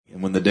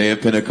When the day of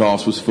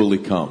Pentecost was fully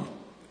come,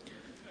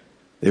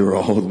 they were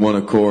all with one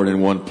accord in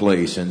one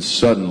place, and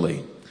suddenly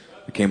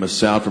there came a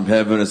sound from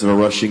heaven as of a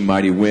rushing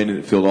mighty wind, and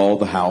it filled all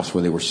the house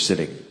where they were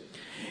sitting.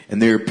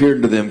 And there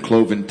appeared to them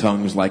cloven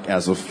tongues like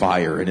as of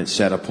fire, and it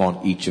sat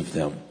upon each of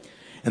them.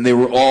 And they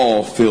were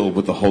all filled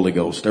with the Holy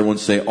Ghost. Everyone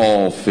say,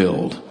 all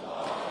filled.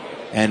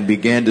 And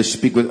began to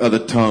speak with other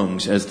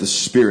tongues as the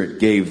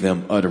Spirit gave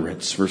them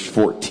utterance. Verse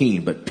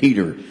 14, but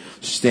Peter,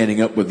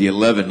 standing up with the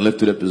 11,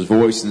 lifted up his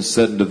voice and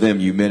said unto them,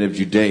 you men of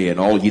Judea,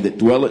 and all ye that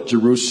dwell at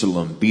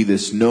Jerusalem, be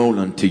this known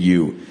unto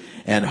you,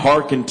 and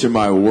hearken to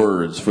my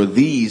words, for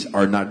these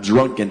are not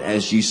drunken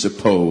as ye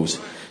suppose,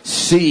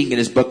 seeing it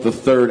is but the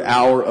third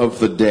hour of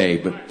the day.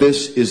 But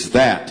this is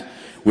that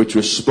which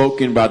was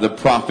spoken by the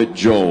prophet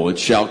Joel. It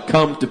shall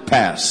come to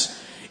pass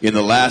in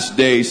the last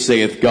days,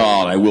 saith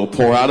God, I will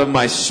pour out of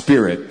my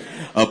Spirit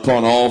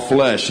upon all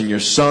flesh, and your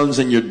sons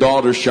and your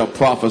daughters shall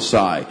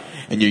prophesy,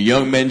 and your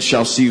young men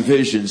shall see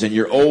visions, and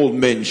your old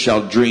men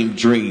shall dream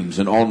dreams.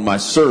 And on my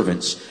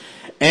servants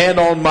and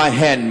on my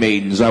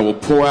handmaidens I will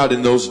pour out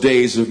in those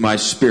days of my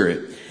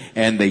Spirit,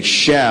 and they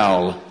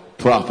shall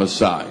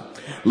prophesy.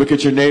 Look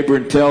at your neighbor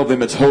and tell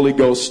them it's Holy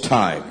Ghost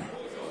time.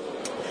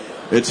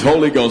 It's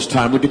Holy Ghost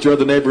time. Look at your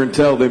other neighbor and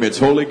tell them it's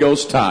Holy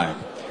Ghost time.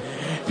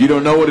 If you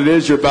don't know what it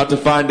is, you're about to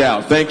find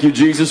out. Thank you,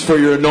 Jesus, for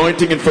your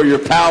anointing and for your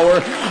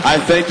power. I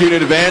thank you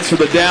in advance for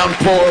the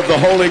downpour of the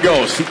Holy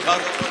Ghost.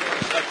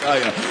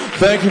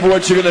 Thank you for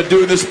what you're going to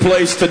do in this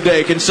place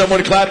today. Can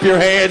someone clap your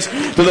hands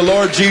to the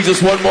Lord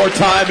Jesus one more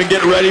time and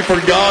get ready for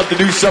God to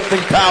do something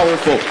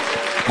powerful?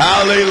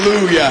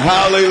 Hallelujah.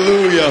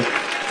 Hallelujah.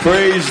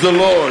 Praise the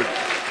Lord.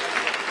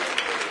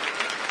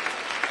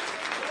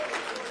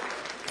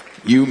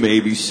 You may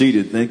be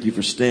seated. Thank you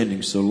for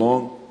standing so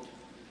long.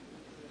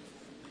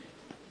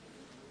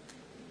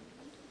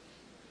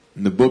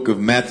 In the book of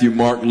Matthew,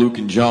 Mark, Luke,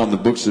 and John, the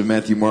books of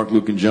Matthew, Mark,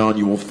 Luke, and John,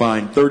 you will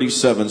find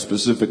 37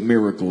 specific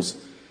miracles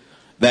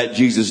that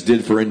Jesus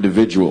did for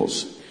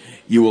individuals.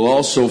 You will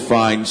also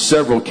find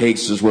several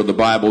cases where the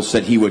Bible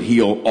said he would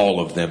heal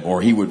all of them,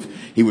 or he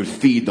would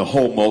feed the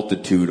whole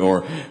multitude,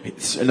 or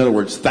in other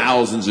words,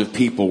 thousands of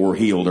people were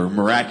healed or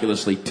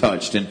miraculously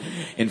touched. And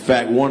in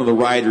fact, one of the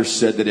writers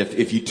said that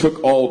if you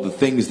took all the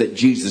things that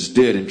Jesus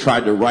did and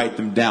tried to write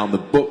them down, the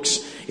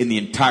books in the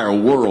entire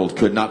world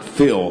could not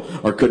fill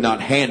or could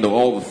not handle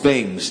all the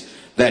things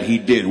that he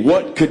did.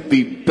 What could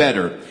be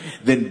better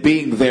than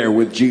being there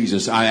with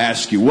Jesus? I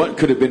ask you, what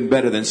could have been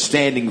better than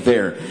standing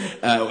there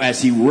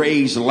as he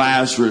raised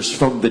Lazarus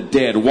from the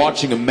dead,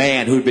 watching a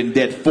man who had been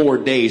dead 4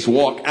 days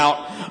walk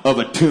out of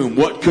a tomb?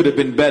 What could have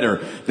been better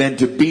than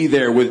to be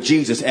there with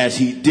Jesus as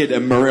he did a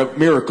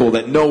miracle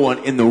that no one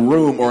in the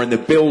room or in the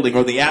building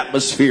or the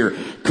atmosphere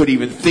could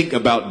even think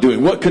about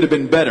doing? What could have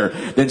been better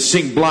than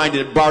seeing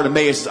blinded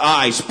Bartimaeus'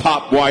 eyes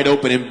pop wide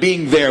open and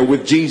being there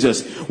with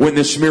Jesus when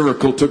this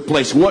miracle took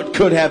place? What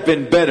could have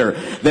been better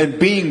than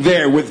being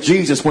there with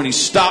Jesus when he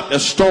stopped a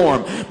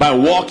storm by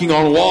walking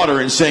on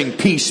water and saying,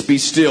 peace be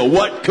still?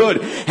 What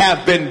could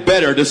have been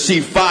better to see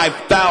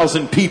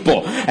 5,000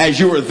 people as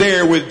you were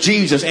there with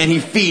Jesus and he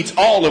feeds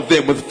all of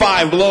them with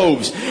 5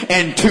 loaves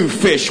and 2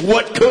 fish?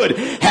 What could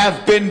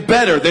have been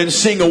better than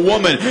seeing a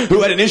woman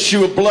who had an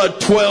issue of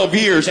blood 12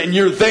 years and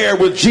you're there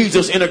with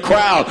Jesus in a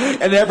crowd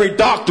and every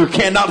doctor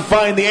cannot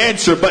find the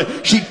answer,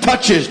 but she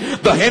touches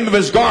the hem of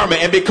his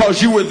garment, and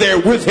because you were there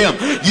with him,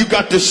 you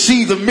got to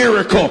see the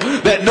miracle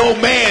that no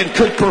man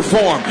could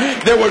perform.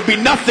 There would be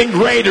nothing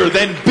greater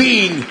than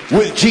being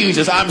with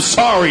Jesus. I'm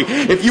sorry,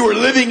 if you were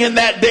living in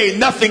that day,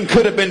 nothing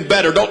could have been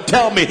better. Don't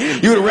tell me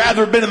you would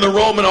rather have been in the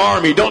Roman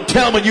army. Don't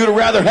tell me you would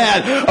rather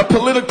had a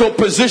political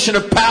position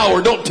of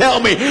power. Don't tell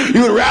me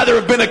you would rather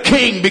have been a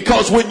king,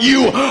 because when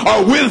you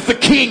are with the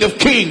King of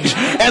Kings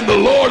and the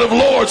Lord of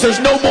Lords, there's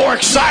no more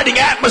exciting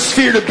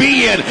atmosphere to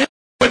be in.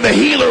 When the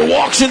healer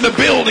walks in the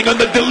building and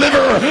the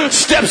deliverer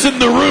steps in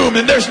the room,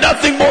 and there's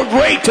nothing more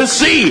great to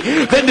see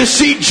than to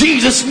see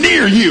Jesus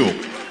near you.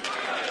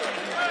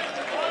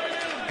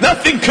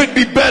 Nothing could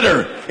be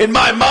better in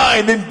my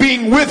mind than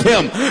being with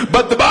him.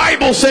 But the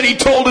Bible said he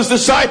told his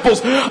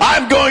disciples,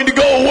 I'm going to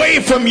go away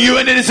from you,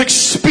 and it is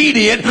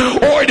expedient,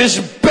 or it is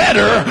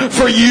better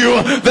for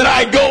you that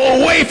I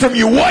go away from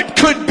you. What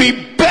could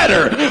be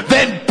better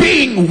than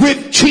being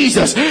with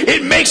Jesus?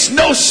 It makes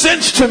no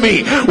sense to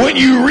me when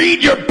you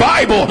read your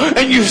Bible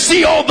and you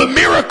see all the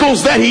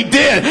miracles that he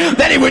did,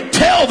 that he would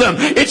tell them,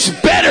 it's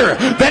better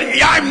that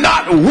I'm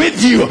not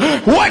with you.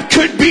 What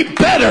could be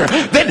better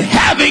than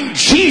having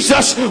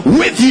Jesus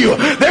with you?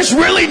 There's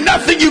really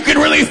nothing you can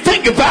really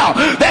think about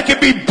that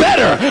could be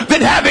better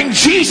than having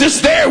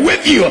Jesus there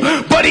with you.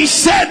 But he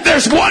said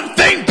there's one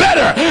thing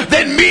better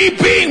than me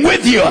being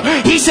with you.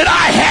 He said,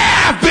 I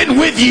have been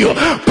with you,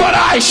 but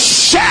I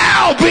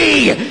shall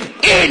be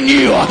in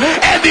you.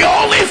 And the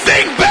only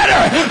thing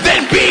better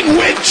than being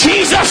with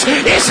Jesus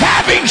is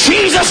having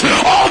Jesus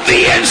on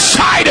the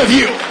inside of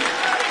you.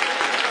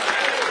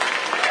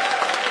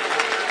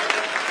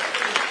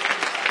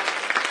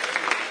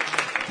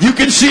 You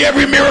can see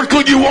every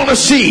miracle you want to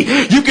see.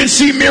 You can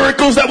see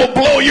miracles that will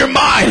blow your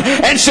mind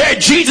and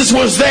say Jesus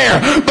was there.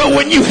 But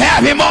when you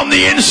have him on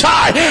the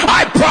inside,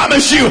 I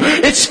promise you,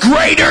 it's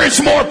greater,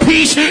 it's more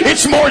peace,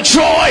 it's more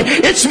joy,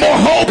 it's more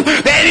hope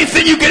than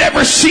anything you could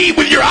ever see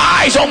with your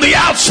eyes on the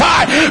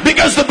outside.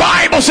 Because the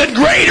Bible said,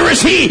 greater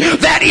is he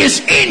that is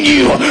in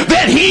you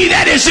than he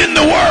that is in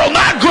the world.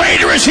 Not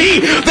greater is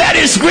he that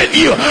is with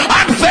you.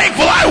 I'm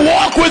thankful I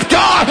walk with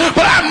God,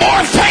 but I'm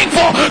more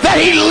thankful that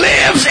he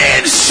lives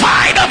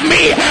inside of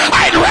me.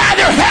 I'd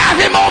rather have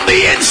him on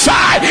the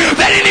inside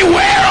than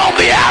anywhere on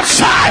the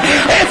outside.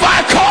 If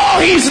I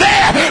call, he's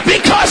there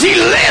because he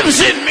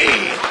lives in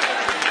me.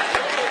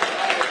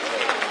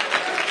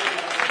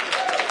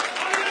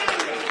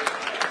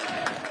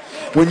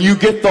 When you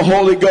get the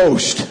Holy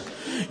Ghost,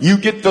 you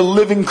get the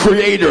living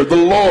Creator, the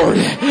Lord.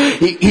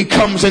 He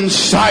comes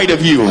inside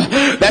of you.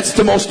 That's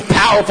the most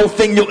powerful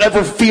thing you'll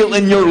ever feel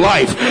in your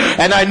life.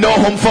 And I know,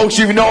 home folks,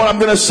 you know what I'm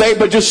going to say,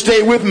 but just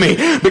stay with me.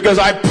 Because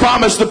I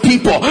promise the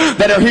people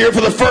that are here for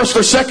the first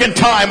or second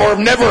time or have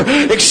never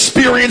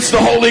experienced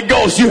the Holy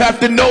Ghost, you have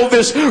to know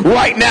this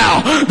right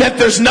now, that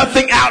there's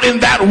nothing out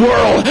in that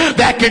world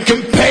that can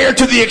compare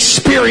to the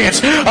experience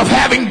of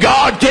having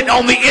God get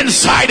on the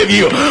inside of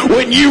you.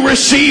 When you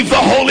receive the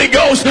Holy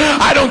Ghost,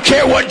 I don't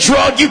care what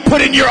drug you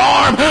put in your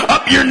arm,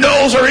 up your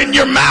nose, or in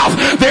your mouth,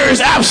 there is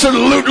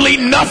absolutely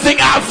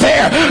nothing out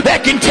there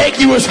that can take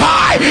you as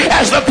high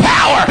as the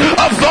power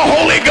of the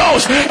Holy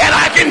Ghost. And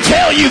I can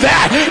tell you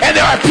that. And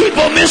there are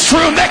people in this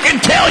room that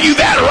can tell you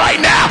that right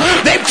now.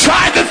 They've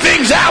tried the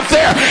things out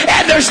there,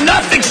 and there's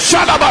nothing,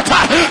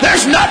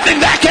 there's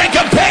nothing that can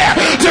compare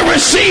to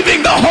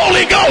receiving the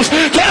Holy Ghost.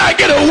 Can I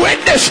get a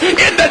witness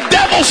in the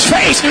devil's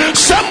face?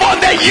 Someone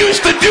that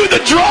used to do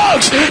the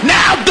drugs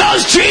now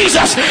does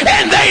Jesus,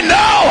 and they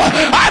know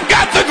I've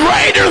got the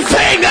greater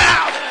thing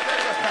now.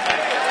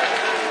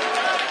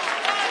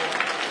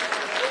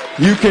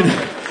 You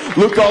can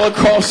look all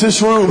across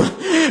this room,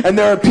 and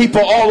there are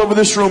people all over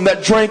this room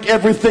that drank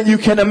everything you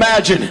can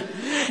imagine.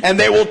 And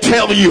they will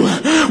tell you,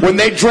 when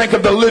they drank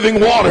of the living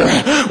water,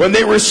 when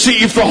they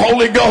received the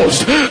Holy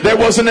Ghost, there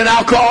wasn't an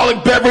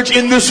alcoholic beverage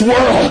in this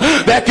world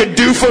that could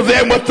do for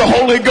them what the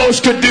Holy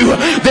Ghost could do.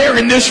 They're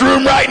in this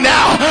room right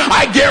now.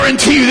 I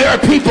guarantee you there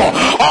are people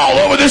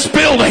all over this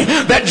building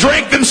that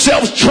drank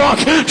themselves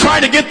drunk,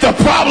 trying to get the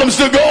problems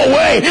to go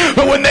away.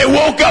 But when they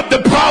woke up,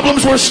 the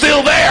problems were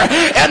still there,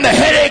 and the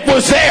headache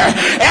was there,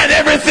 and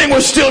everything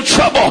was still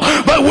trouble.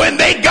 But when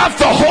they got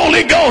the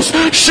Holy Ghost,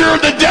 sure,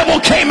 the devil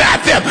came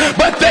at them,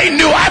 but they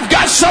knew, I've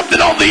got something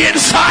on the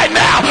inside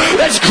now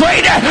that's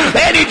greater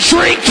than any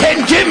drink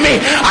can give me.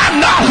 I'm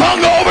not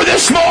hungover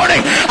this morning.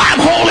 I'm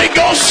Holy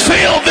Ghost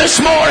filled this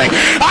morning.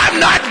 I'm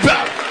not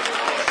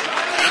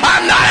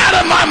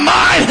out of my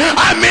mind.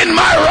 I'm in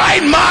my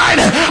right mind.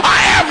 I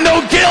have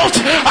no guilt.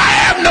 I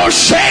have no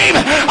shame.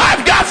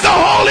 I've got the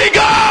Holy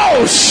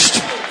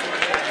Ghost.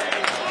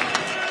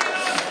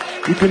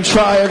 You can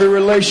try every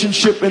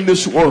relationship in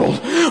this world.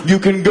 You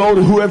can go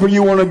to whoever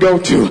you want to go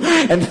to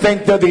and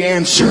think they're the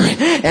answer.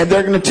 And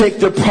they're going to take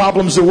their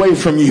problems away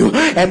from you.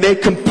 And they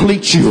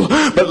complete you.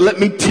 But let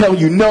me tell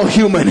you, no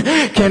human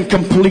can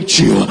complete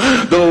you.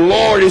 The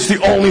Lord is the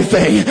only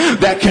thing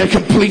that can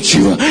complete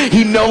you.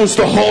 He knows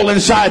the hole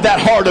inside that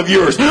heart of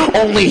yours.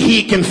 Only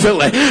He can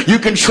fill it. You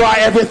can try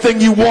everything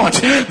you want.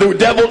 The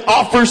devil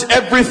offers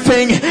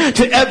everything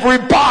to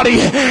everybody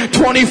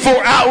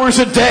 24 hours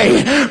a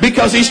day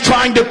because he's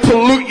trying to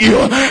pollute you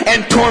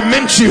and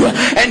torment you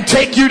and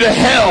take you to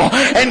hell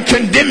and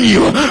condemn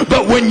you.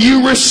 But when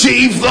you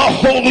receive the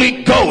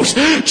Holy Ghost,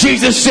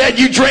 Jesus said,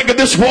 you drink of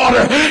this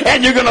water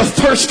and you're going to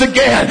thirst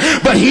again.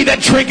 But he that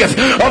drinketh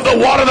of the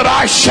water that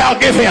I shall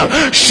give him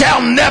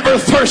shall never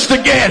thirst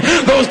again.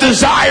 Those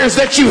desires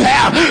that you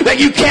have that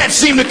you can't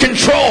seem to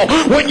control,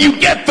 when you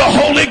get the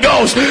Holy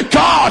Ghost,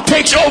 God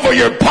takes over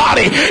your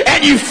body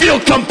and you feel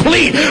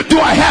complete.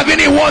 Do I have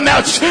anyone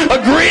that's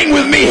agreeing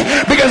with me?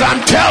 Because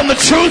I'm telling the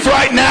truth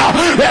right now,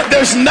 that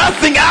there's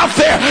nothing out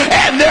there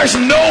and there's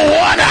no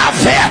one out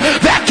there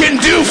that can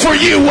do for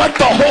you what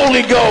the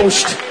Holy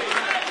Ghost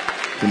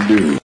can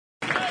do.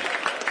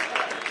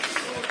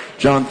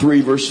 John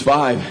 3 verse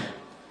 5.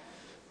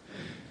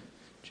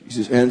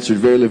 Jesus answered,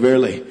 verily,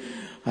 verily,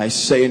 I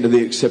say unto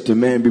thee, except a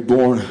man be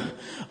born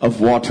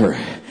of water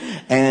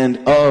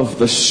and of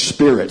the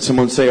Spirit.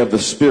 Someone say, of the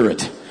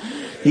Spirit.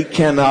 He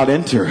cannot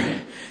enter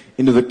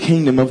into the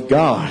kingdom of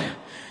God.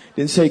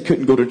 Didn't say he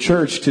couldn't go to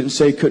church. Didn't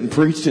say he couldn't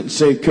preach. Didn't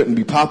say he couldn't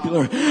be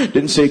popular.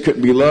 Didn't say he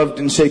couldn't be loved.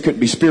 Didn't say he couldn't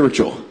be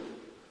spiritual.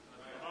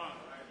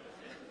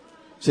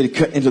 Said he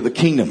couldn't enter the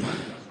kingdom.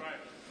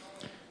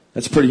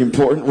 That's pretty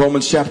important.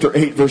 Romans chapter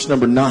 8 verse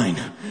number 9.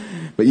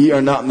 But ye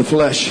are not in the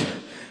flesh,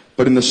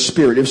 but in the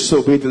Spirit. If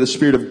so be that the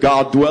Spirit of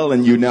God dwell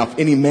in you. Now if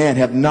any man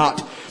have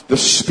not the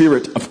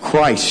Spirit of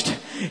Christ,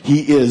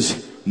 he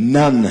is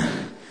none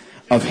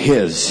of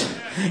his.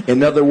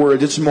 In other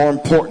words, it's more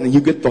important that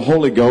you get the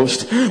Holy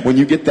Ghost. When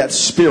you get that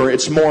Spirit,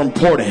 it's more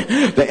important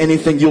than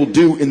anything you'll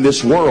do in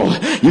this world.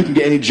 You can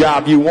get any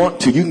job you want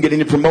to. You can get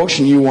any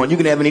promotion you want. You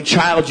can have any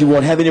child you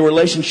want, have any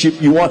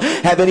relationship you want,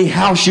 have any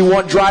house you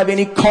want, drive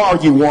any car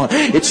you want.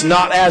 It's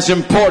not as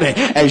important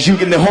as you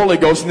getting the Holy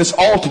Ghost in this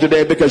altar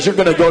today, because you're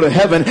going to go to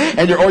heaven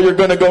or you're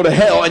going to go to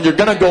hell, and you're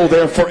going to go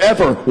there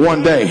forever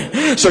one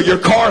day. So your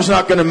car's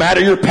not going to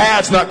matter. Your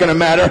pad's not going to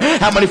matter.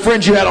 How many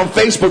friends you had on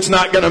Facebook's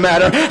not going to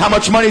matter. How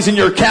much money's in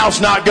your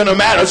account's not going to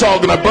matter. It's all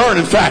going to burn,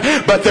 in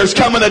fact. But there's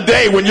coming a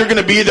day when you're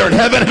going to be either in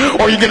heaven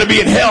or you're going to be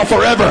in hell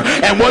forever.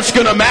 And what's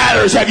going to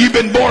matter is, have you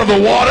been born of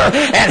the water,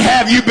 and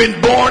have you been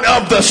born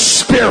of the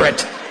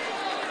Spirit?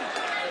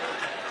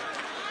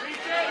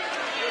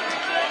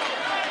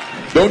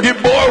 Don't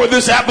get bored with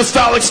this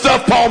apostolic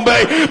stuff, Palm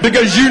Bay,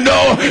 because you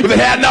know if it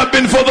had not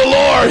been for the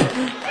Lord,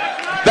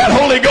 that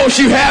Holy Ghost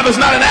you have is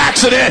not an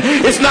accident.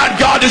 It's not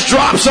God just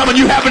dropped some and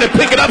you happen to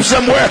pick it up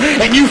somewhere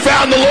and you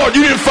found the Lord.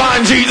 You didn't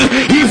find Jesus.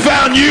 He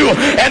found you.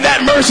 And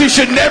that mercy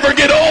should never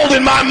get old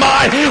in my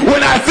mind.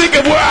 When I think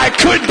of where I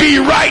could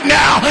be right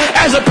now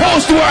as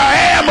opposed to where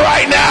I am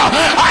right now,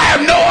 I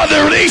have no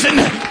other reason.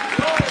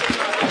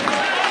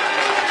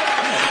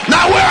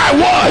 Not where I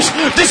was.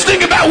 Just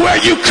think about where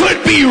you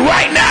could be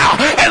right now,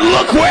 and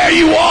look where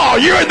you are.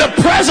 You're in the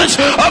presence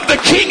of the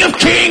King of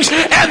Kings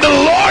and the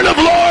Lord of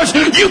Lords.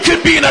 You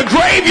could be in a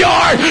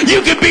graveyard.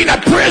 You could be in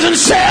a prison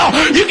cell.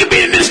 You could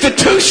be in an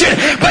institution.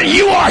 But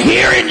you are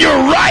here in your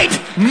right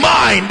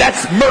mind.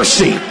 That's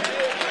mercy.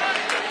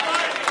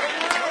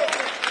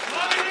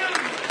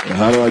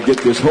 How do I get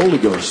this Holy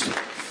Ghost?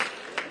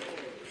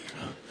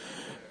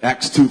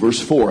 Acts 2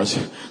 verse 4.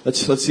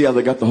 Let's see how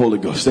they got the Holy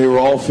Ghost. They were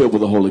all filled with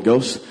the Holy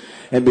Ghost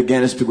and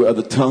began to speak with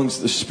other tongues.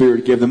 The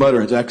Spirit gave them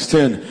utterance. Acts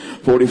 10,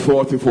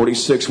 44 through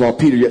 46. While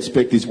Peter yet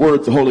spake these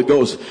words, the Holy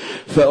Ghost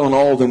fell on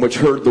all them which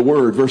heard the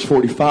word. Verse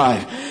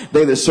 45.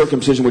 They that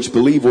circumcision which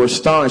believed were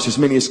astonished, as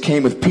many as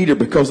came with Peter,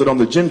 because that on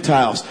the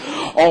Gentiles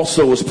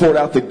also was poured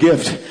out the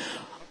gift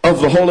of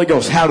the Holy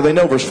Ghost. How do they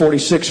know? Verse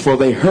 46. For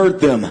they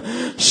heard them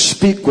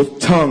speak with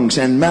tongues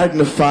and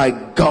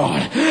magnify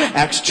God.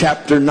 Acts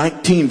chapter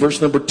 19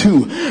 verse number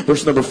 2,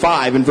 verse number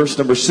 5, and verse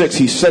number 6.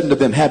 He said unto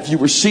them, have you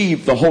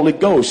received the Holy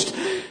Ghost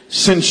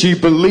since ye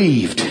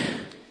believed?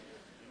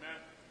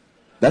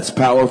 That's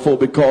powerful,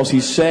 because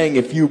he's saying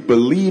if you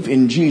believe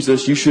in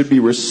Jesus, you should be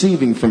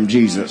receiving from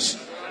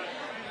Jesus.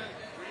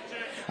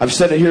 I've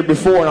said it here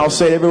before, and I'll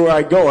say it everywhere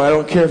I go. I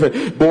don't care if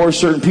it bores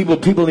certain people.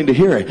 People need to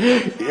hear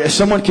it.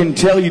 Someone can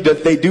tell you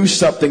that they do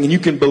something and you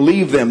can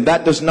believe them.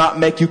 That does not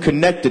make you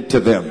connected to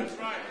them.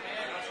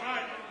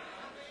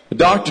 A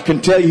doctor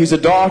can tell you he's a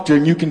doctor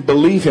and you can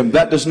believe him.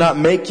 That does not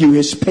make you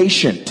his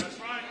patient.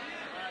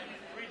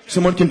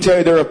 Someone can tell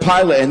you they're a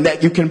pilot and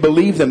that you can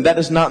believe them. That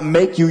does not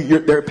make you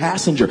their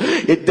passenger.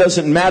 It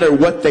doesn't matter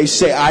what they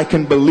say. I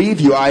can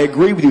believe you. I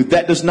agree with you.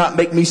 That does not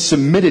make me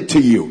submitted to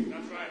you.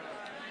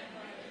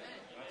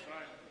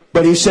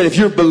 But he said, if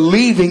you're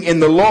believing in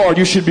the Lord,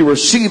 you should be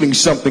receiving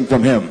something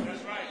from him.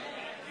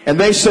 And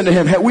they said to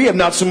him, hey, we have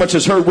not so much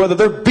as heard whether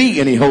there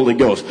be any Holy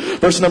Ghost.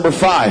 Verse number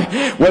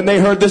 5. When they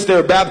heard this, they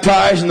were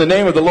baptized in the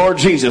name of the Lord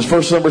Jesus.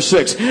 Verse number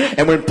 6.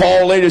 And when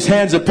Paul laid his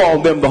hands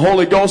upon them, the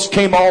Holy Ghost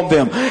came on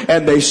them,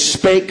 and they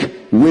spake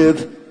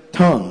with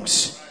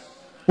tongues.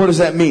 What does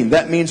that mean?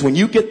 That means when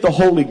you get the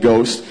Holy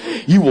Ghost,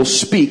 you will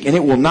speak, and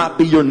it will not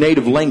be your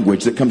native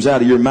language that comes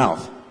out of your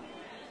mouth.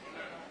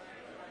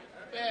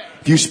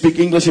 If you speak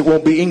English, it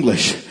won't be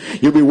English.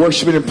 You'll be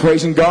worshiping and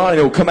praising God,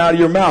 and it will come out of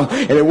your mouth,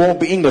 and it won't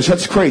be English.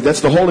 That's great.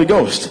 That's the Holy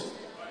Ghost.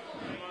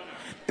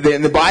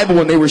 In the Bible,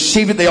 when they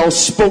received it, they all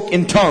spoke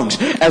in tongues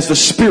as the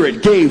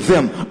Spirit gave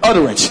them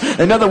utterance.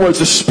 In other words,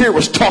 the Spirit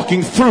was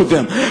talking through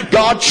them.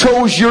 God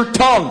chose your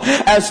tongue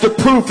as the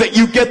proof that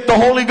you get the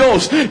Holy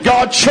Ghost.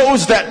 God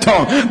chose that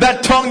tongue.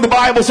 That tongue, the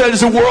Bible says,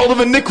 is a world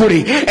of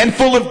iniquity and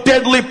full of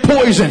deadly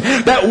poison.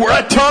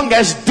 That tongue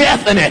has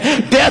death in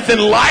it. Death and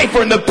life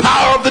are in the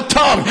power of the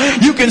tongue.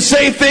 You can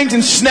say things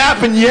and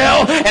snap and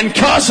yell and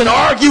cuss and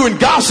argue and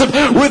gossip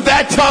with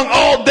that tongue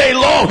all day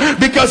long,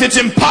 because it's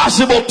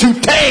impossible to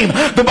tame,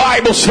 the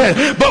Bible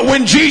said. But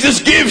when Jesus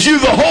gives you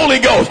the Holy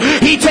Ghost,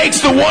 he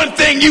takes the one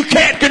thing you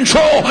can't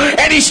control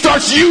and he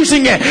starts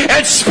using it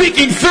and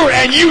speaking through it,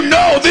 and you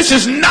know this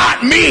is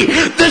not me.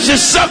 This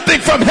is something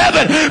from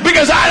heaven,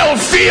 because I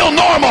don't feel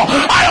normal.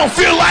 I don't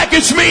feel like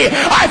it's me.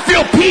 I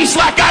feel peace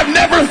like I've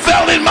never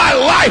felt in my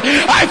life.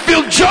 I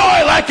feel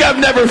joy like I've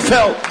never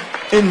felt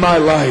in my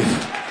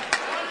life.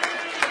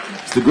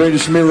 It's the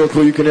greatest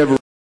miracle you can ever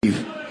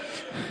receive.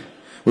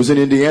 Was in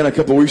Indiana a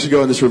couple of weeks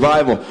ago in this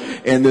revival,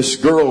 and this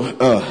girl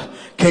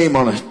came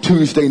on a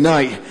Tuesday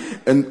night,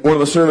 and one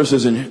of the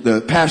services, and the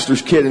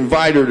pastor's kid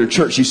invited her to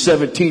church. She's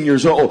 17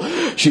 years old.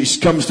 She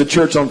comes to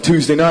church on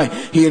Tuesday night.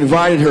 He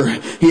invited her.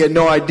 He had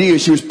no idea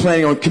she was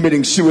planning on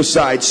committing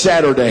suicide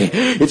Saturday.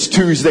 It's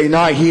Tuesday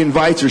night. He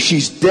invites her.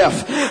 She's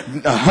deaf,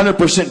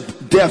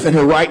 100% deaf in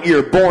her right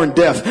ear, born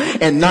deaf,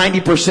 and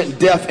 90%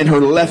 deaf in her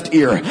left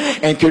ear,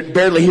 and could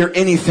barely hear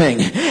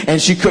anything.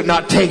 And she could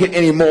not take it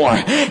anymore.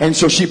 And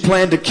so she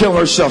planned to kill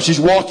herself. She's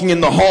walking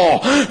in the hall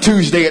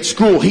Tuesday at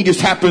school. He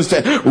just happens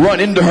to run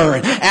into her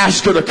and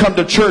ask her to come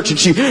to church, and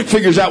she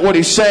figures out what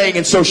he's saying,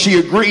 and so she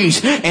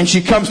agrees, and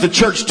she comes to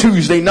church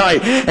Tuesday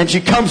night, and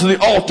she comes to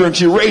the altar, and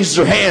she raises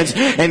her hands,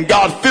 and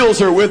God fills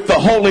her with the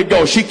Holy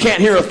Ghost. She can't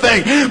hear a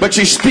thing, but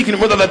she's speaking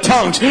with other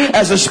tongues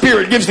as the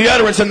Spirit gives the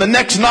utterance. And the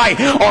next night,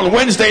 on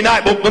Wednesday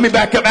night, well, let me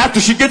back up. After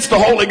she gets the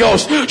Holy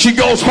Ghost, she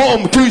goes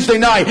home Tuesday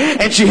night,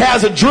 and she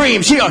has a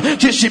dream. She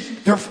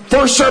her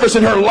first service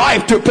in her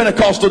life to a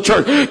Pentecostal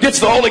church, gets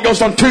the Holy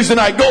Ghost on Tuesday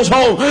night, goes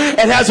home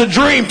and has a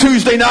dream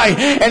Tuesday night.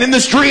 And in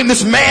this dream,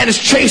 this man is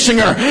chasing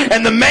her,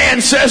 and the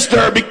man says to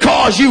her,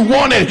 because you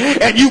wanted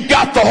and you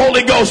got the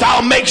Holy Ghost,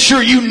 I'll make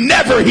sure you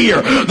never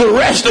hear the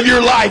rest of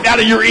your life out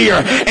of your ear.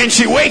 And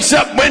she wakes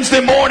up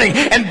Wednesday morning,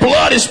 and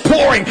blood is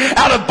pouring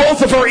out of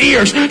both of her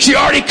ears. She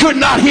already could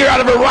not hear out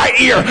of her right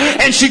ear,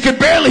 and she could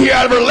barely hear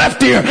out of her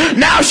left ear.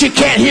 Now she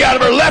can't hear out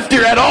of her left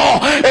ear at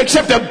all,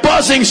 except a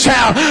buzzing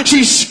sound.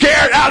 She's scared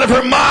out of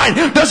her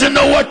mind, doesn't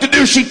know what to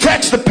do. She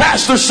texts the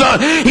pastor's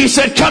son. He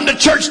said, come to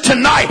church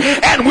tonight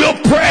and we'll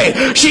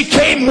pray. She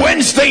came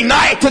Wednesday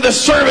night to the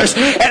service,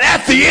 and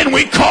at the end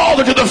we called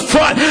her to the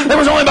front. There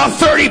was only about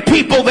 30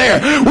 people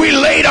there. We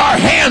laid our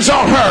hands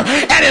on her,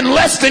 and in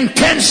less than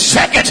 10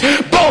 seconds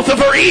both of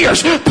her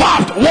ears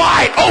popped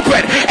wide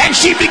open, and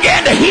she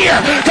began to hear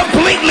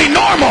completely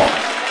normal.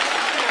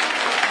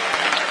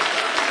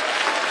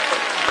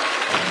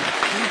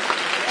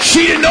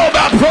 She didn't know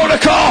about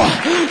protocol.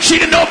 She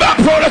didn't know about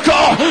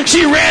protocol.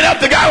 She ran up.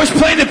 The guy was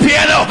playing the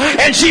piano,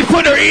 and she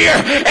put her ear,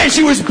 and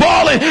she was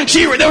bawling.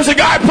 There was a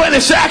guy playing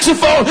the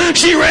saxophone.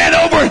 She ran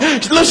over,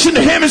 listened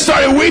to him, and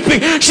started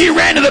weeping. She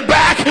ran to the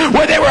back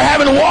where they were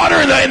having water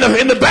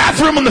in the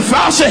bathroom on the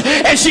faucet,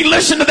 and she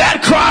listened to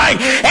that crying,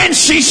 and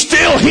she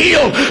still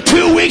healed.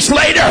 2 weeks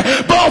later,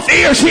 both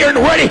ears hear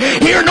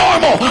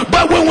normal.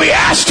 But when we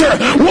asked her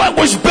what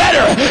was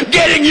better,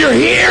 getting your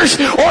ears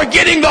or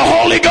getting the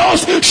Holy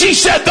Ghost, she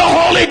said the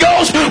Holy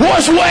Ghost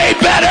was way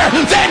better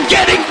than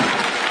getting.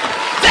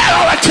 That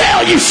ought to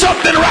tell you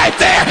something right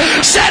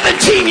there.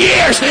 17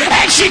 years,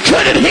 and she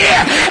couldn't hear.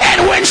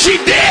 And when she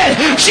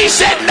did, she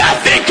said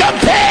nothing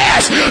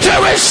compares to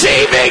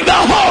receiving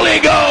the Holy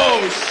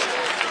Ghost.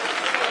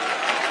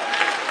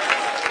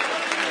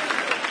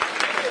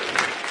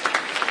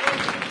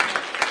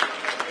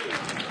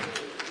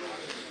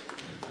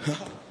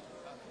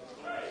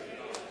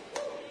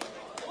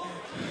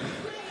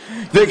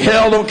 Think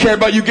hell don't care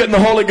about you getting the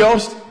Holy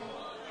Ghost?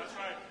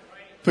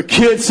 If a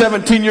kid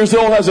 17 years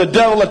old has a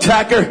devil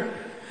attack her,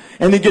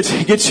 and he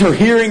gets her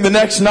hearing the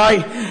next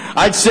night,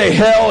 I'd say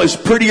hell is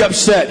pretty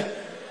upset.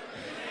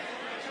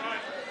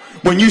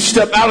 When you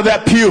step out of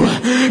that pew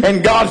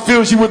and God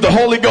fills you with the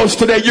Holy Ghost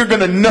today, you're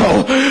going to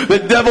know the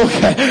devil,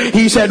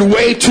 he's had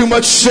way too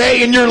much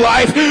say in your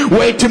life,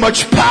 way too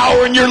much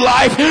power in your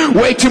life,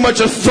 way too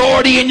much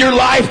authority in your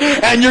life,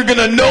 and you're going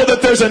to know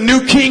that there's a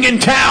new king in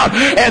town,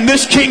 and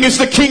this king is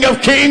the King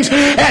of Kings,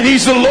 and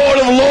he's the Lord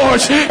of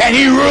Lords, and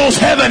he rules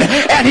heaven,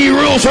 and he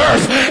rules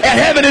earth, and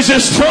heaven is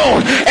his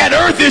throne, and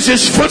earth is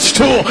his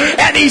footstool,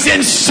 and he's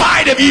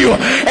inside of you,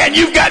 and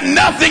you've got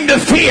nothing to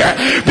fear,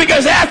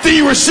 because after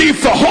you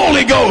receive the Holy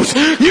Ghost,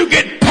 you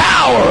get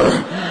power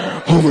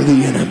over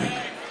the enemy.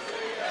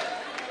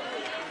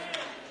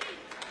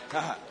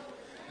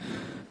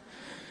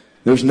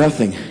 There's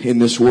nothing in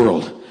this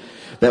world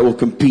that will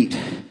compete.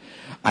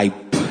 I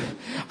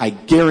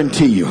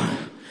guarantee you,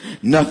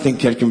 nothing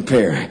can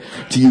compare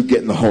to you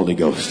getting the Holy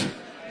Ghost.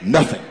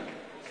 Nothing.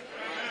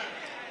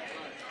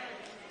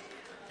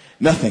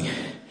 Nothing.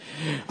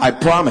 I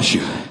promise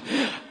you,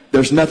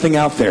 there's nothing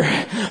out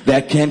there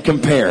that can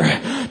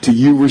compare to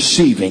you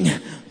receiving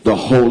the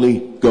Holy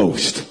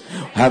Ghost.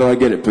 How do I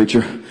get it,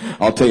 preacher?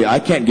 I'll tell you, I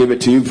can't give it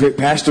to you.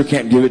 Pastor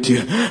can't give it to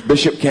you.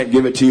 Bishop can't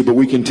give it to you, but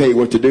we can tell you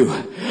what to do.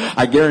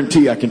 I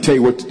guarantee I can tell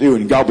you what to do,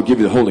 and God will give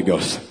you the Holy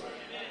Ghost.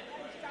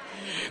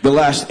 The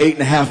last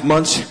 8.5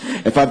 months,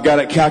 if I've got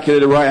it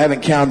calculated right, I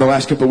haven't counted the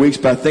last couple of weeks,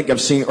 but I think I've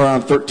seen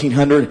around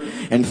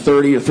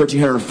 1,330 or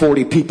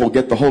 1,340 people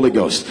get the Holy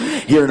Ghost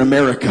here in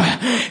America.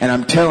 And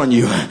I'm telling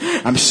you,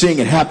 I'm seeing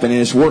it happen, and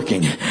it's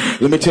working.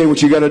 Let me tell you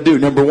what you got to do.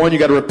 Number one, you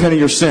got to repent of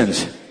your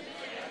sins.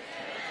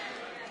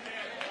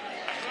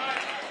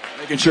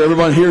 Making sure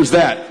everyone hears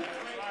that.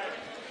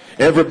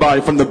 Everybody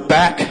from the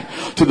back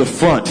to the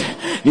front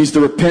needs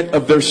to repent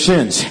of their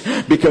sins,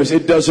 because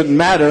it doesn't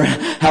matter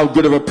how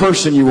good of a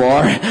person you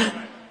are.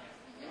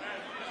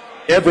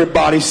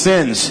 Everybody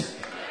sins.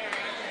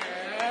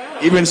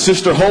 Even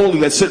Sister Holy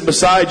that's sitting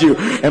beside you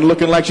and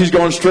looking like she's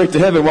going straight to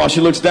heaven while she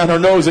looks down her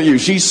nose at you.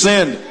 She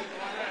sinned.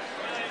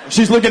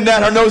 She's looking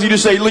down her nose. You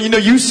just say, you know,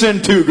 you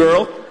sinned too,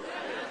 girl.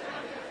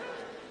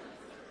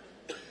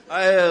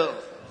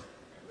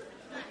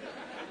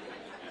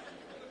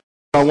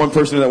 One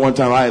person at one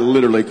time, I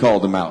literally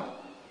called him out.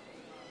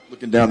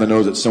 Looking down the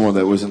nose at someone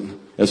that wasn't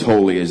as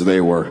holy as they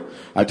were.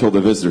 I told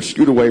the visitor,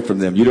 scoot away from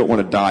them. You don't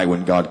want to die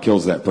when God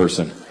kills that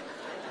person.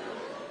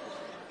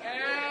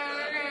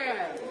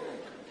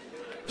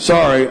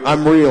 Sorry,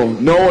 I'm real.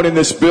 No one in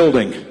this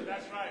building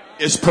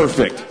is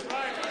perfect.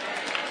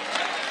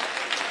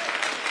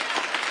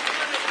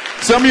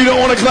 Some of you don't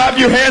want to clap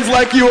your hands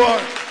like you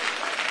are.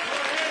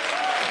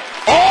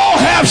 All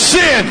have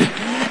sinned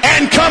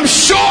and come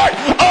short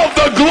of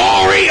the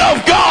glory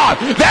of God.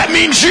 That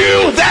means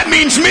you, that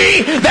means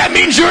me, that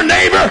means your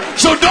neighbor.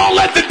 So don't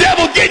let the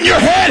devil get in your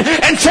head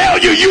and tell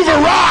you you've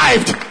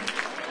arrived.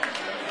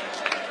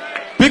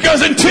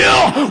 Because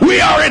until we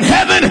are in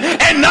heaven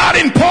and not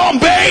in Palm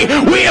Bay,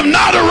 we have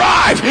not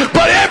arrived.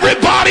 But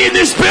everybody in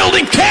this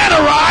building can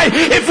arrive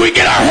if we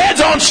get our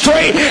heads on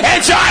straight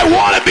and say, I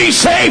want to be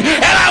saved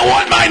and I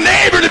want my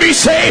neighbor to be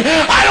saved.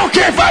 I don't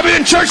care if I've been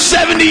in church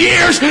 70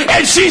 years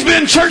and she's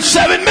been in church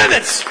 7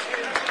 minutes.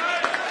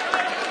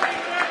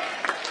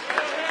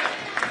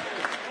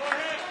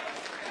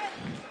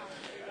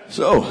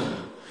 So,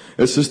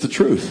 this is the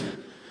truth.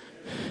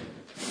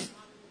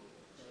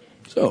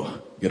 So,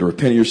 you got to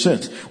repent of your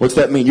sins. What's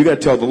that mean? You got to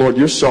tell the Lord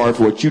you're sorry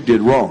for what you did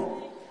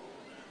wrong.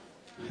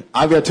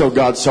 I've got to tell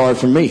God sorry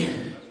for me.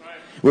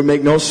 It would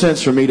make no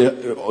sense for me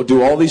to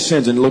do all these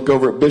sins and look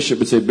over at Bishop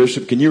and say,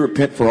 Bishop, can you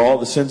repent for all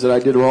the sins that I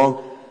did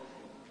wrong?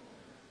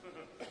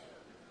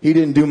 He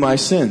didn't do my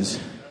sins.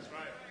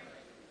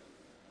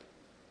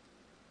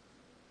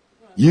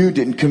 You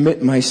didn't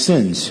commit my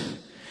sins.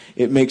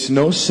 It makes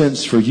no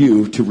sense for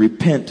you to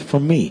repent for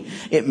me.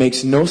 It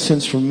makes no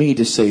sense for me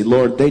to say,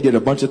 Lord, they did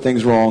a bunch of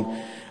things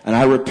wrong and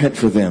I repent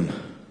for them.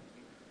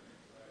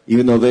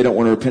 Even though they don't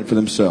want to repent for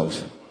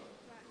themselves.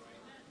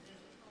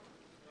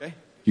 Okay?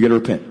 You got to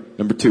repent.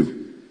 Number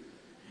 2,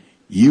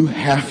 you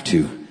have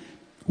to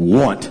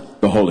want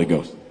the Holy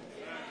Ghost.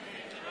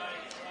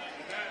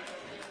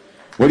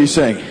 What are you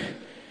saying?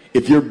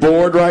 If you're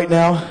bored right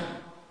now,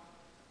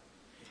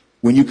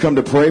 when you come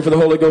to pray for the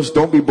Holy Ghost,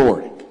 don't be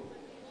bored.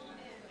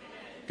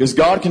 Because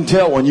God can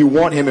tell when you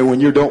want Him and when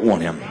you don't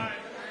want Him.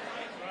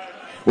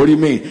 What do you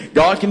mean?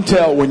 God can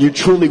tell when you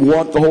truly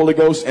want the Holy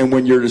Ghost and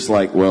when you're just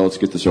like, well, let's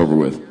get this over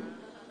with.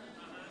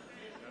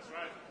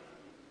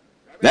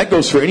 That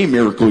goes for any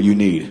miracle you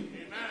need.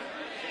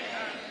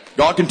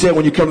 God can tell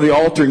when you come to the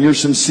altar and you're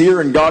sincere,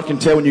 and God can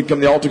tell when you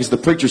come to the altar because the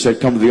preacher said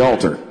come to the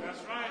altar.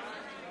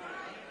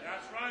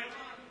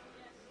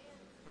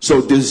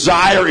 So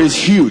desire is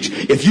huge.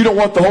 If you don't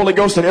want the Holy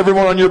Ghost and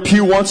everyone on your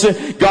pew wants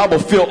it, God will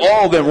fill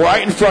all of them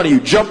right in front of you.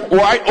 Jump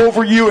right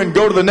over you and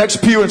go to the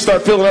next pew and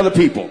start filling other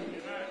people.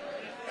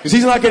 Because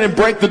He's not going to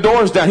break the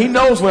doors down. He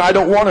knows when I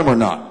don't want Him or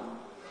not.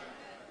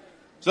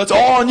 So that's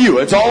all on you.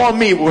 It's all on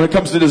me when it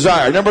comes to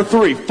desire. Number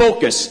 3,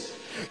 focus.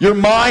 Your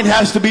mind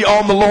has to be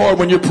on the Lord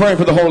when you're praying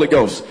for the Holy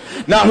Ghost.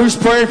 Not who's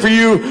praying for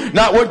you,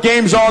 not what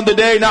game's on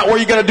today, not what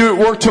you're going to do at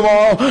work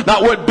tomorrow,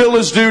 not what bill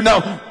is due,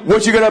 not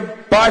what you're going to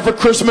buy for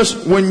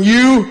Christmas. When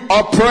you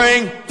are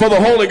praying for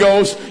the Holy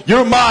Ghost,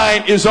 your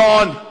mind is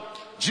on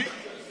Jesus.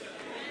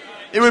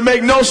 It would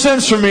make no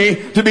sense for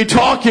me to be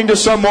talking to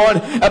someone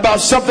about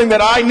something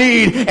that I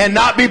need and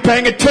not be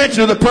paying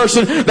attention to the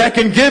person that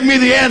can give me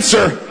the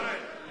answer.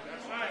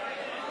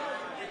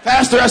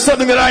 Pastor, that's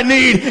something that I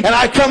need, and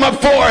I come up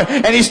for it,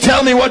 and he's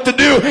telling me what to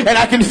do, and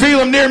I can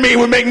feel him near me. It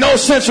would make no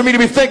sense for me to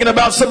be thinking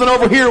about something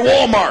over here at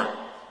Walmart.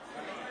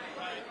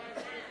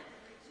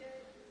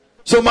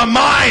 So my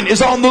mind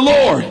is on the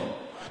Lord.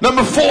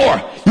 Number 4,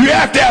 you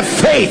have to have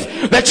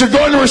faith that you're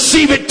going to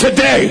receive it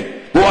today.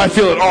 Boy, I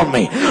feel it on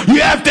me.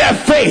 You have to have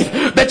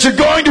faith that you're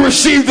going to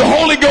receive the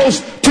Holy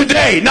Ghost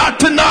today, not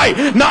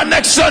tonight, not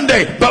next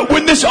Sunday, but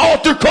when this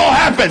altar call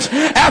happens,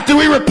 after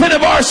we repent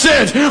of our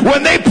sins,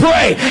 when they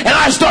pray, and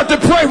I start to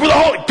pray for the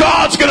Holy,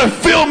 God's going to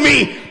fill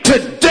me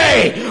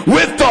today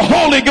with the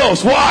Holy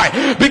Ghost.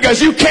 Why?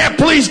 Because you can't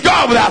please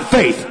God without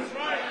faith.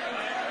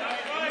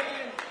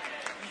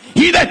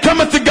 He that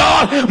cometh to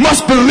God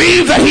must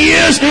believe that He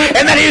is,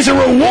 and that He is a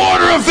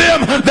rewarder of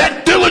them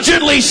that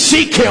diligently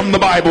seek Him, the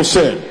Bible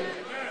said.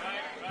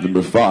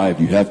 Number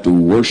 5, you have to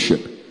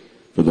worship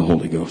for the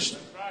Holy Ghost.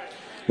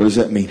 What does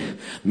that mean?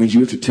 It means you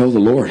have to tell the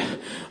Lord,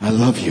 I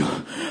love you.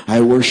 I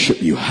worship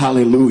you.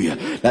 Hallelujah.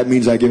 That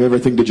means I give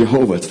everything to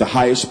Jehovah. It's the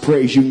highest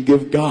praise you can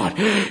give God.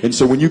 And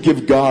so when you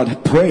give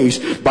God praise,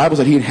 the Bible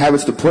said He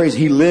inhabits the praise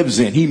He lives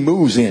in. He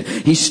moves in.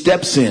 He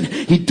steps in.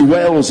 He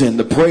dwells in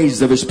the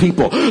praise of His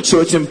people. So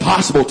it's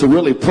impossible to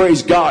really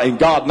praise God and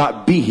God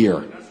not be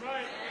here.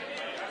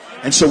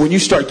 And so when you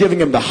start giving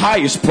Him the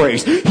highest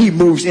praise, He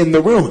moves in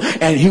the room.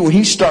 And when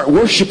you start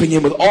worshiping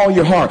Him with all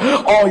your heart,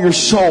 all your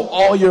soul,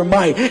 all your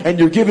might, and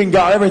you're giving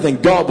God everything,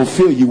 God will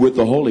fill you with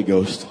the Holy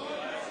Ghost.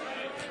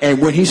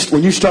 And when you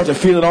start to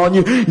feel it on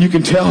you, you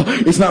can tell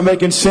it's not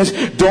making sense.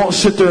 Don't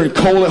sit there and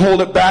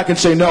hold it back and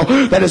say, no,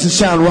 that doesn't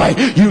sound right.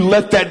 You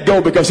let that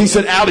go, because He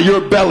said, out of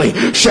your belly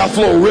shall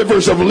flow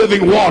rivers of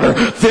living water.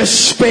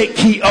 This spake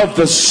He of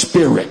the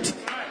Spirit.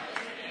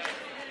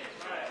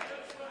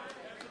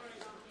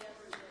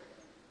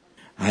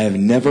 I have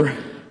never,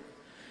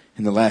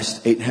 in the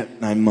last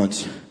 8-9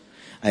 months,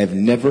 I have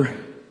never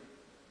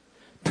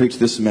preached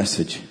this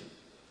message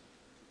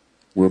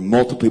where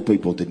multiple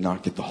people did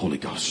not get the Holy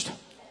Ghost.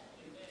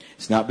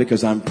 It's not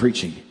because I'm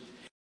preaching.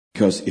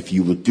 Because if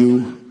you will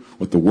do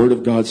what the Word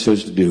of God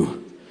says to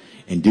do,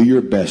 and do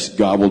your best.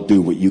 God will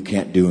do what you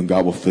can't do, and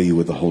God will fill you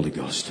with the Holy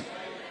Ghost.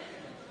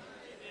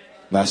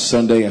 Last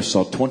Sunday, I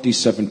saw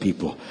 27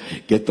 people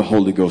get the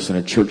Holy Ghost in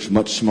a church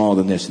much smaller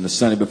than this. And the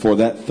Sunday before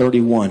that,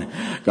 31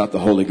 got the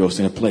Holy Ghost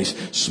in a place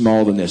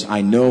smaller than this. I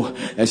know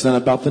it's not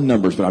about the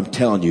numbers, but I'm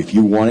telling you, if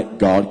you want it,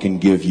 God can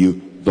give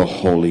you the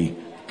Holy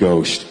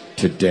Ghost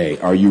today.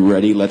 Are you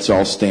ready? Let's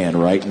all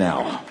stand right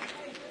now.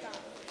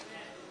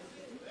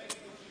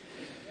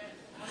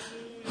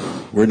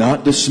 We're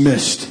not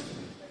dismissed.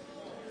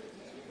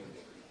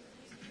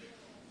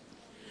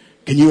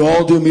 Can you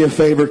all do me a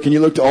favor? Can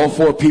you look to all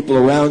 4 people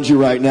around you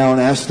right now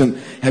and ask them,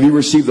 have you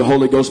received the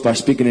Holy Ghost by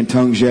speaking in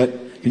tongues yet?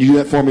 Can you do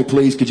that for me,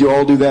 please? Could you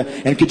all do that?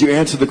 And could you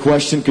answer the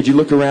question? Could you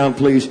look around,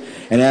 please,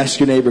 and ask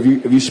your neighbor,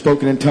 have you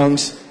spoken in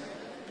tongues?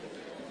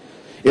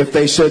 If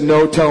they said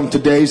no, tell them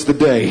today's the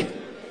day.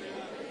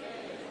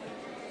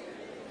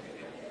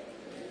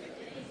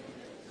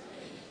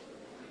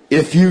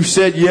 If you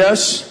said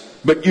yes,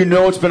 but you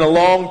know it's been a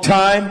long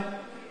time,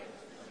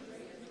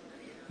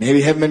 maybe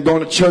you haven't been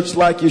going to church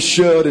like you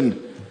should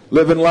and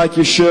living like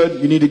you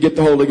should, you need to get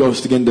the Holy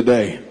Ghost again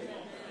today.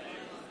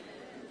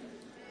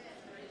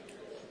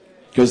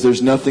 Because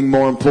there's nothing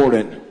more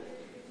important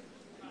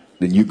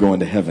than you going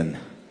to heaven.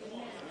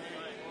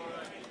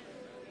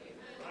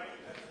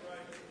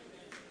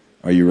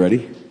 Are you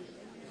ready?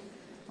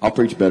 I'll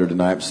preach better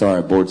tonight. I'm sorry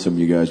I bored some of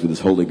you guys with this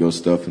Holy Ghost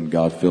stuff and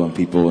God filling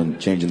people and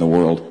changing the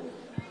world.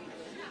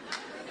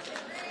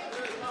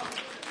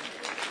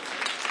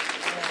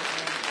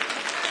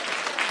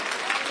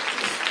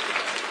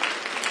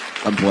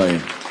 I'm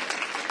playing.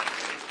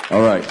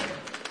 All right.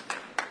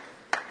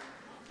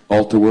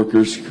 Altar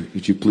workers,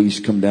 could you please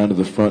come down to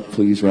the front,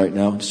 please, right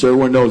now? So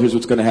everyone knows here's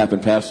what's going to happen.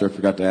 Pastor, I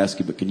forgot to ask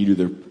you, but can you do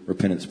the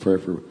repentance prayer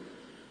for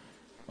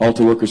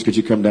altar workers? Could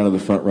you come down to the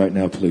front right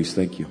now, please?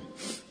 Thank you.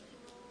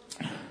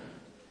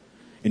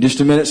 In just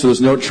a minute, so there's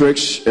no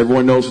tricks.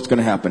 Everyone knows what's going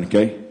to happen,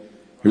 okay?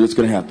 Here's what's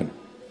going to happen.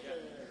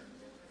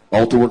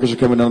 Altar workers are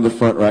coming down to the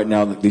front right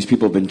now. These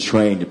people have been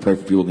trained to pray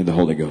for people who need the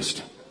Holy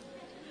Ghost.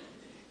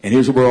 And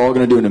here's what we're all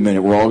going to do in a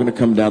minute. We're all going to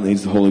come down that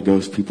needs the Holy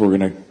Ghost. We're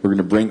going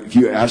to bring, if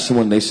you ask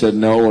someone, they said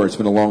no, or it's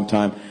been a long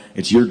time,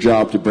 it's your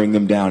job to bring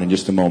them down in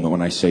just a moment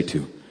when I say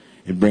to.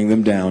 And bring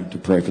them down to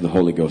pray for the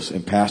Holy Ghost.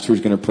 And pastor is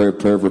going to pray a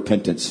prayer of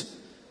repentance.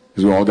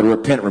 Because we're all going to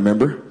repent,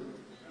 remember?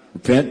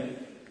 Repent,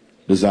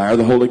 desire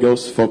the Holy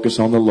Ghost, focus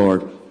on the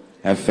Lord,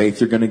 have faith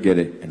you're going to get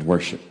it, and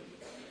worship.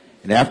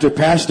 And after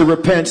pastor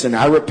repents, and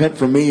I repent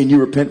for me and you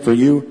repent for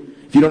you,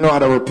 if you don't know how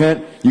to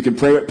repent, you can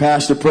pray what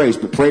pastor prays,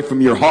 but pray from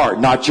your heart,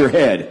 not your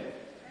head.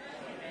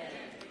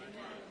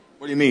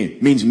 What do you mean?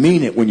 It means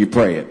mean it when you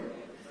pray it.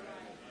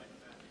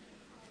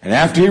 And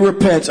after he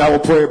repents, I will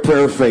pray a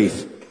prayer of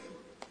faith.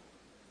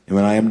 And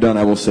when I am done,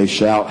 I will say,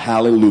 shout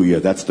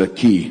hallelujah. That's the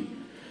key.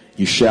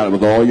 You shout it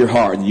with all your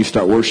heart and you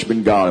start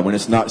worshiping God. And when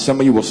it's not, some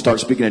of you will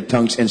start speaking in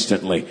tongues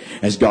instantly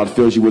as God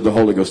fills you with the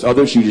Holy Ghost.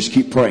 Others, you just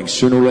keep praying.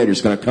 Sooner or later,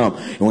 it's going to come.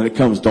 And when it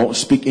comes, don't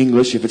speak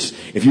English.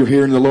 If you're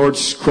hearing the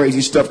Lord's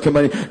crazy stuff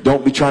coming in,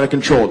 don't be trying to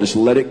control it. Just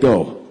let it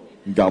go.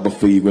 And God will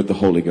fill you with the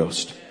Holy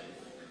Ghost.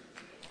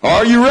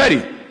 Are you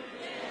ready?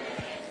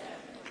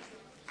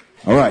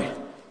 All right.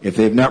 If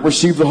they have not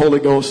received the Holy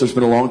Ghost, it's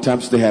been a long time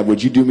since they have.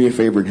 Would you do me a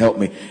favor and help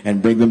me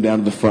and bring them down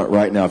to the front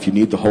right now? If you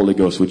need the Holy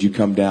Ghost, would you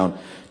come down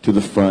to the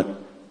front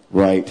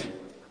right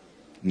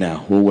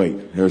now? We'll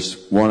wait.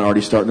 There's one already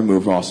starting to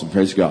move. Awesome.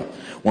 Praise God.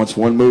 Once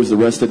one moves, the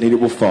rest that need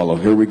it will follow.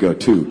 Here we go.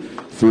 2,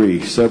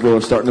 3. Several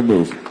are starting to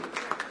move.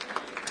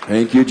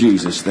 Thank you,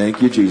 Jesus. Thank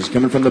you, Jesus.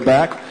 Coming from the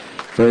back.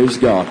 Praise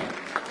God.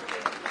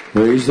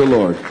 Praise the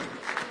Lord.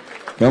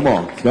 Come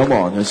on. Come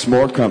on. There's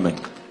more coming.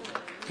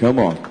 Come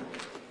on.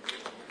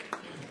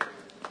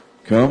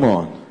 Come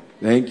on.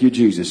 Thank you,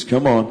 Jesus.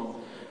 Come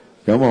on.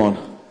 Come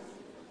on.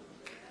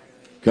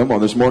 Come on.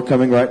 There's more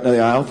coming right in the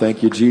aisle.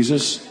 Thank you,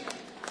 Jesus.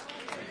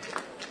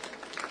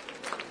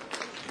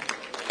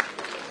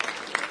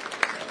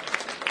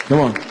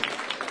 Come on.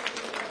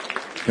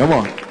 Come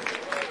on.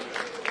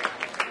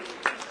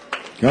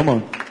 Come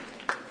on.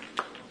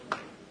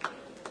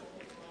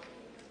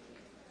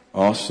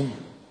 Awesome.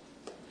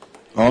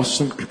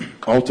 Awesome.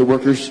 Altar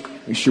workers,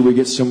 make sure we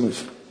get some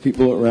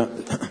people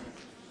around.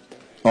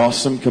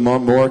 Awesome. Come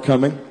on. More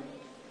coming.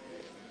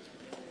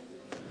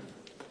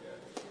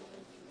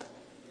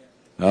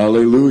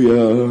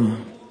 Hallelujah.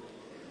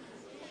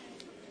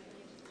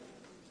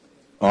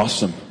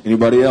 Awesome.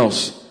 Anybody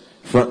else?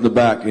 Front and the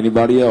back.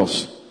 Anybody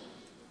else?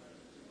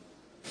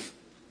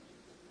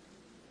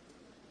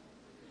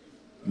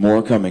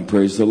 More coming.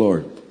 Praise the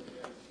Lord.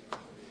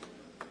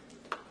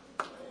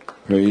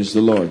 Praise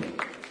the Lord.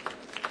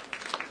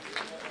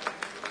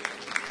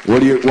 Why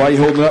are you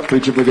holding up,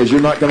 preacher? Because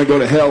you're not going to go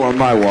to hell on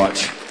my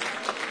watch.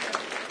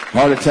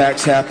 Heart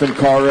attacks happen,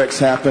 car wrecks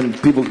happen,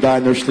 people die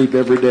in their sleep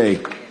every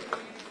day.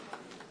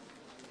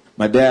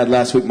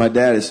 Last week, my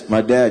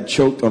dad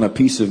choked on a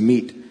piece of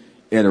meat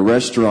at a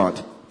restaurant.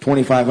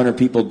 2,500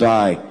 people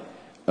die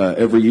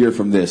every year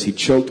from this. He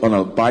choked on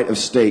a bite of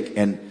steak,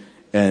 and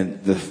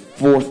the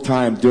fourth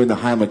time doing the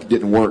Heimlich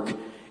didn't work,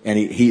 And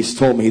he's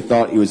told me he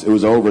thought it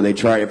was over. They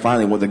tried it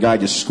finally. Well, the guy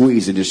just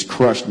squeezed and just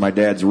crushed my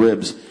dad's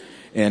ribs.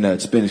 And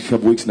it's been a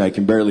couple weeks now. He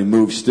can barely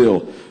move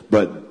still.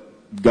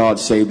 But God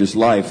saved his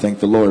life. Thank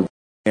the Lord.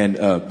 And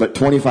but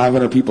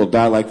 2,500 people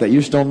die like that. You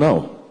just don't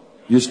know.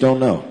 You just don't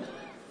know.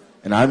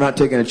 And I'm not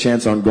taking a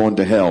chance on going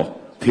to hell.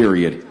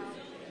 Period.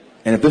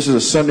 And if this is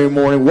a Sunday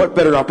morning, what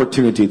better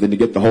opportunity than to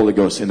get the Holy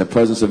Ghost in the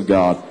presence of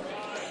God?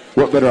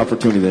 What better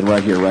opportunity than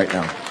right here, right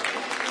now?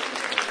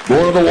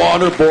 Born of the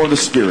water, born of the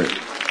Spirit.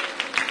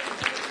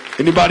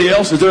 Anybody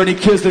else? Is there any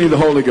kids that need the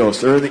Holy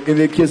Ghost? Are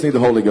any kids need the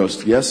Holy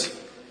Ghost? Yes?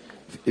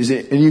 Is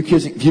it any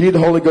kids? If you need the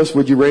Holy Ghost,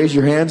 would you raise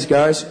your hands,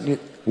 guys?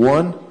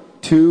 1,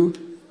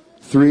 2,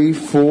 3,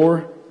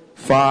 4,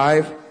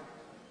 5.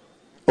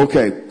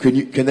 Okay.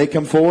 Can they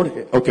come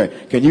forward?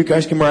 Okay. Can you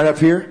guys come right up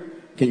here?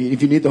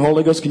 If you need the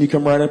Holy Ghost, can you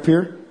come right up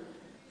here?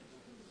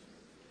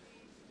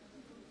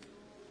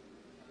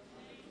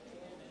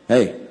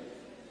 Hey,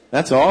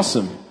 that's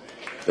awesome.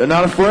 They're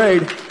not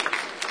afraid.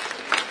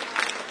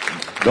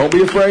 Don't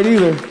be afraid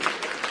either.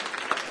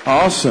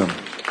 Awesome.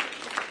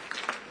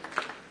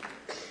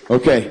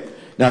 Okay.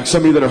 Now,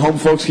 some of you that are home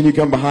folks, can you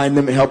come behind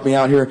them and help me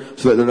out here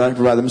so that they're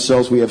not by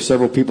themselves? We have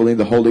several people that need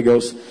the Holy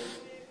Ghost.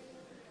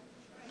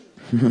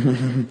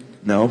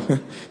 No?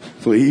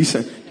 Please?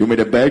 You want me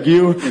to beg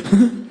you?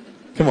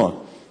 Come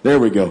on. There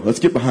we go. Let's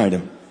get behind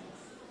him.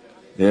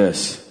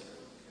 Yes.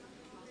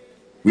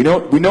 We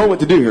know what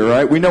to do here,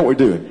 right? We know what we're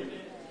doing.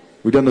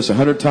 We've done this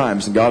 100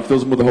 times, and God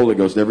fills them with the Holy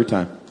Ghost every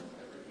time.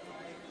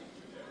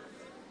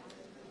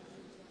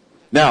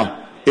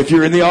 Now, if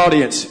you're in the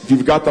audience, if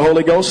you've got the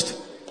Holy Ghost,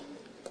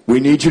 we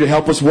need you to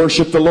help us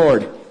worship the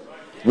Lord.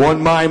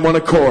 One mind, one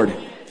accord.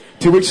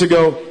 2 weeks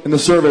ago in the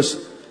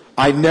service,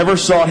 I never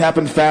saw it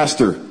happen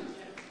faster.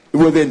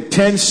 Within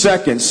 10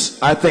 seconds,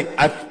 I think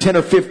 10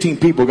 or 15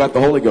 people got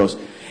the Holy Ghost.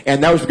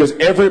 And that was because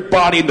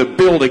everybody in the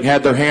building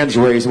had their hands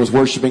raised and was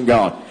worshiping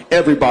God.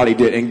 Everybody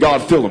did. And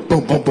God filled them.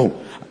 Boom, boom,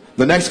 boom.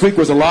 The next week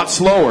was a lot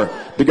slower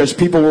because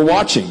people were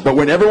watching. But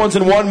when everyone's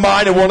in one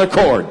mind and one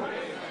accord.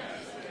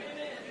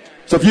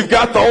 So if you've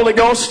got the Holy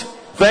Ghost,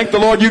 thank the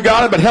Lord you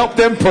got it, but help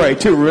them pray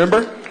too,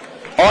 remember?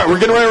 All right, we're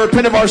getting ready to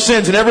repent of our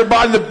sins. And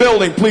everybody in the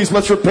building, please,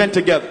 let's repent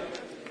together.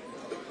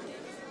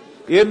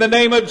 In the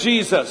name of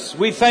Jesus,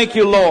 we thank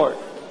you, Lord.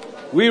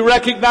 We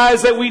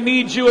recognize that we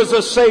need you as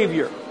a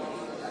Savior.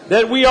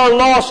 That we are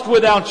lost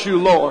without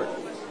you, Lord.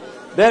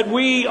 That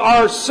we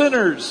are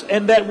sinners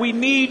and that we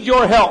need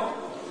your help.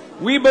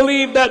 We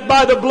believe that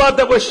by the blood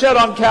that was shed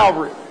on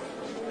Calvary,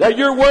 that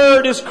your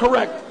word is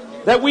correct.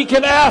 That we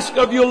can ask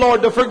of you,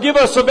 Lord, to forgive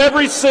us of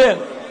every sin.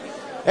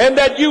 And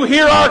that you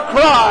hear our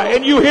cry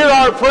and you hear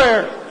our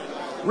prayer.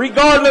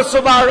 Regardless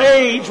of our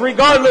age,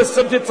 regardless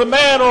if it's a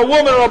man or a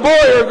woman or a boy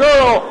or a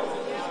girl.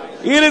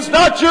 It is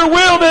not your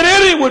will that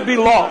any would be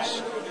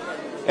lost.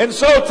 And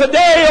so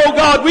today, oh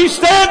God, we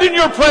stand in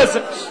your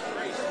presence.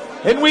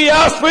 And we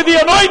ask for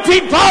the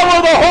anointing power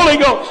of the Holy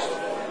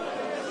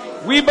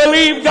Ghost. We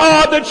believe,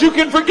 God, that you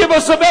can forgive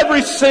us of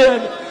every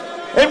sin.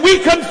 And we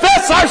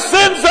confess our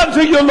sins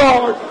unto you,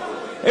 Lord.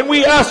 And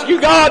we ask you,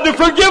 God, to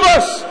forgive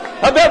us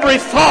of every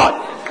thought.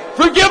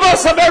 Forgive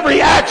us of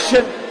every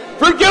action.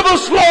 Forgive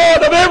us,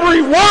 Lord, of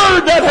every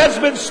word that has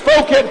been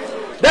spoken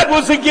that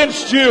was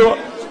against you.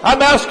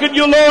 I'm asking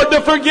you, Lord,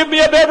 to forgive me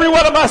of every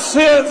one of my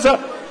sins.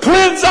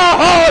 Cleanse our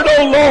heart,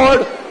 O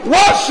Lord.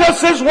 Wash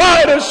us as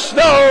white as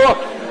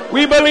snow.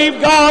 We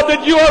believe, God,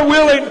 that you are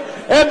willing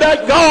and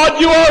that,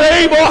 God, you are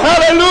able,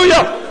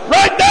 hallelujah,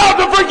 right now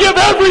to forgive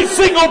every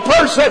single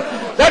person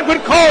that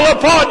would call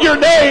upon your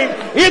name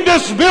in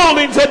this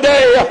building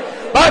today.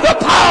 By the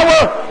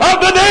power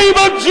of the name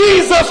of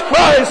Jesus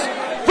Christ,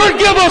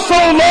 forgive us,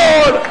 O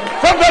Lord,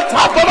 from the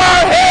top of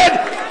our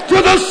head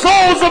to the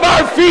soles of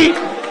our feet.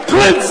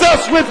 Cleanse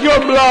us with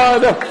your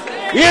blood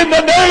in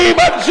the name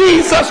of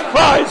Jesus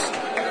Christ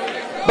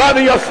by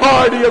the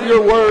authority of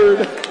your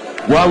word.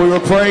 While we were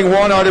praying,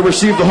 one already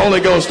received the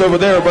Holy Ghost over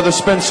there, Brother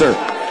Spencer.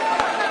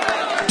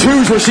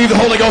 Two's received the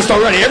Holy Ghost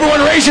already. Everyone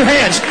raise your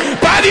hands.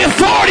 By the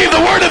authority of the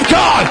Word of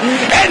God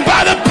and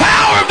by the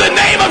power of the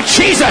name of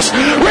Jesus,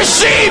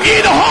 receive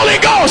ye the Holy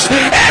Ghost.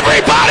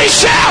 Everybody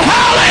shout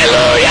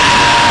hallelujah!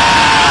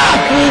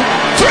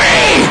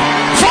 3,